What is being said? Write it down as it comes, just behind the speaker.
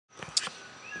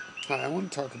Hi, I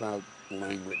want to talk about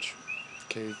language.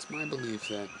 Okay, it's my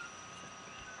belief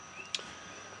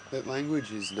that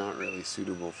language is not really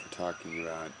suitable for talking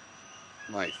about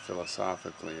life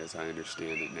philosophically as I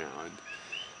understand it now. And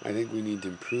I think we need to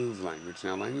improve language.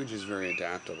 Now, language is very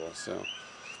adaptable, so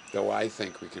though I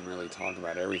think we can really talk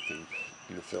about everything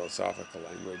in a philosophical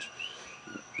language,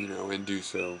 and do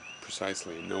so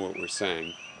precisely and know what we're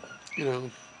saying, you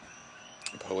know,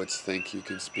 poets think you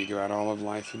can speak about all of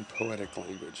life in poetic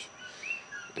language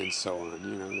and so on.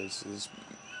 There's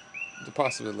the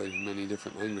possibility of many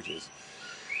different languages.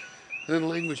 And then the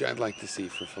language I'd like to see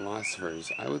for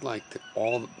philosophers, I would like to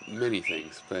many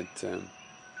things, but uh,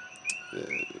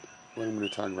 what I'm going to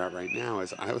talk about right now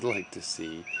is I would like to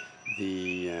see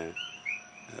the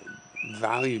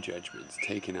value judgments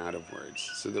taken out of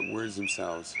words, so that words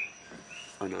themselves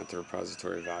are not the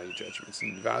repository of value judgments.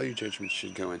 And value judgments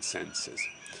should go in sentences.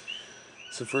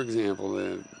 So, for example,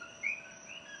 the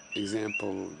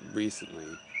example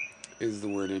recently is the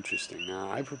word interesting. Now,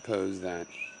 I propose that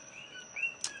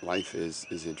life is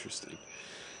interesting.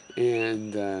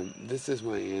 And this is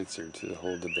my answer to the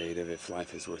whole debate of if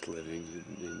life is worth living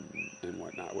and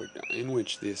whatnot, in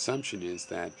which the assumption is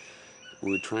that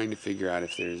we're trying to figure out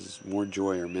if there's more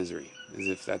joy or misery, as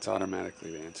if that's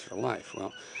automatically the answer to life.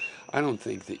 Well, I don't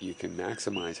think that you can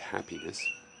maximize happiness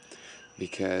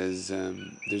because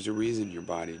there's a reason your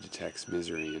body detects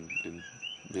misery and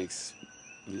makes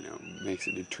makes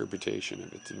an interpretation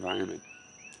of its environment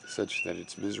such that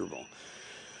it's miserable.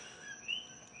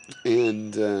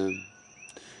 And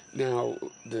now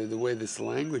the way this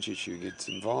language issue gets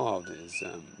involved is,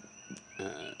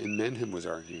 and Menhem was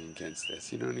arguing against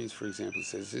this. And he's, for example,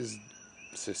 says his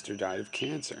sister died of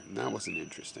cancer, and that wasn't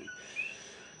interesting.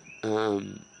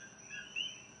 Um,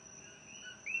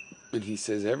 and he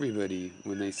says everybody,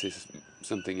 when they say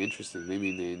something interesting, they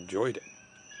mean they enjoyed it.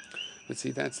 But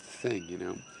see, that's the thing.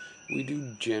 We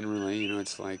do generally,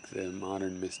 it's like the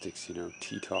modern mystics,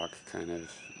 tea talk kind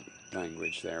of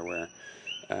language there, where,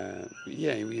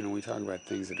 we talk about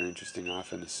things that are interesting,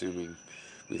 often assuming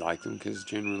we like them because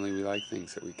generally we like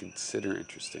things that we consider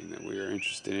interesting, that we are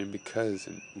interested in because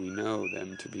we know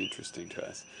them to be interesting to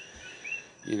us.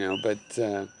 But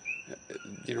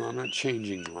I'm not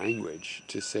changing language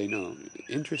to say no.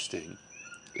 Interesting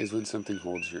is when something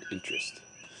holds your interest.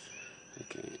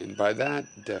 Okay, and by that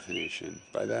definition,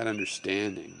 by that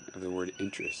understanding of the word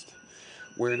interest,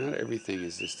 where not everything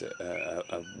is just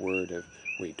a word of,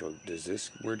 wait, does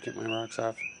this word get my rocks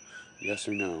off? Yes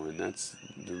or no, and that's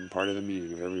part of the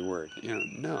meaning of every word.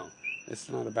 No, it's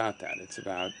not about that. It's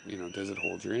about, does it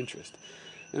hold your interest?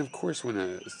 And of course,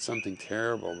 when something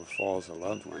terrible befalls a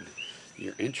loved one,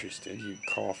 you're interested. You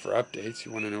call for updates.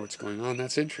 You want to know what's going on.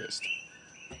 That's interest.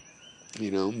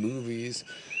 Movies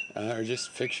are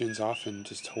just fictions, often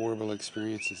just horrible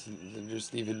experiences. They're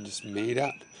just even just made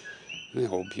up. And they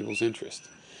hold people's interest.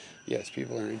 Yes,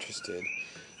 people are interested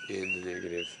in the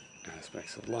negative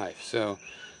aspects of life. So,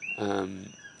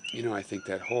 I think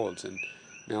that holds. And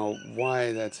now,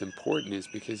 why that's important is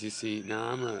because, you see, now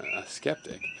I'm a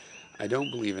skeptic. I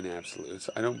don't believe in absolutes.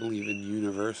 I don't believe in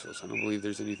universals. I don't believe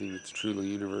there's anything that's truly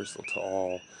universal to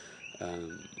all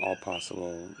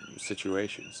possible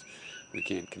situations. We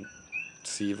can't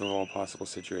conceive of all possible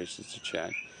situations to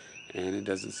check, and it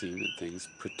doesn't seem that things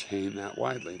pertain that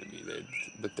widely to me.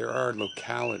 But there are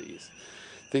localities,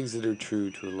 things that are true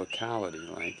to a locality,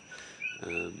 like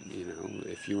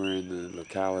if you were in the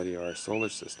locality of our solar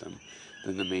system,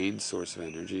 then the main source of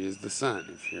energy is the sun.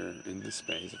 If you're in the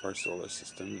space of our solar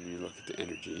system and you look at the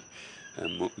energy,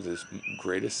 the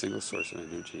greatest single source of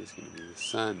energy is going to be the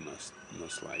sun,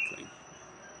 most likely.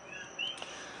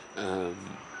 Um,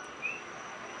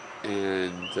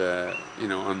 and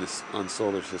on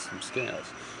solar system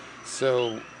scales.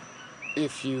 So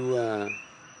if you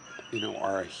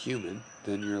are a human,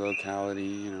 then your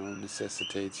locality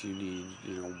necessitates you need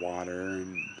water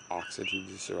and oxygen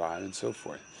to survive and so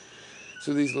forth.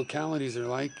 So these localities are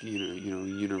like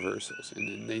universals,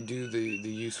 and they do the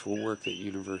useful work that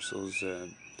universals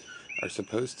are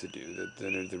supposed to do.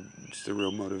 That are just the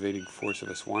real motivating force of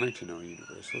us wanting to know a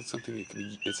universal. It's something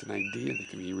that it's an idea that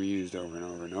can be reused over and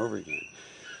over and over again.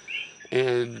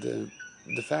 And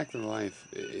the fact that life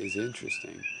is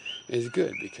interesting is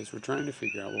good because we're trying to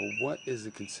figure out, well, what is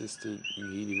the consistent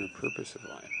meaning or purpose of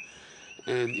life?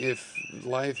 And if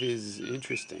life is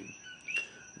interesting,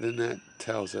 then that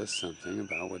tells us something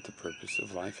about what the purpose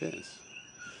of life is.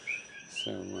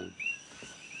 So,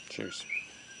 cheers.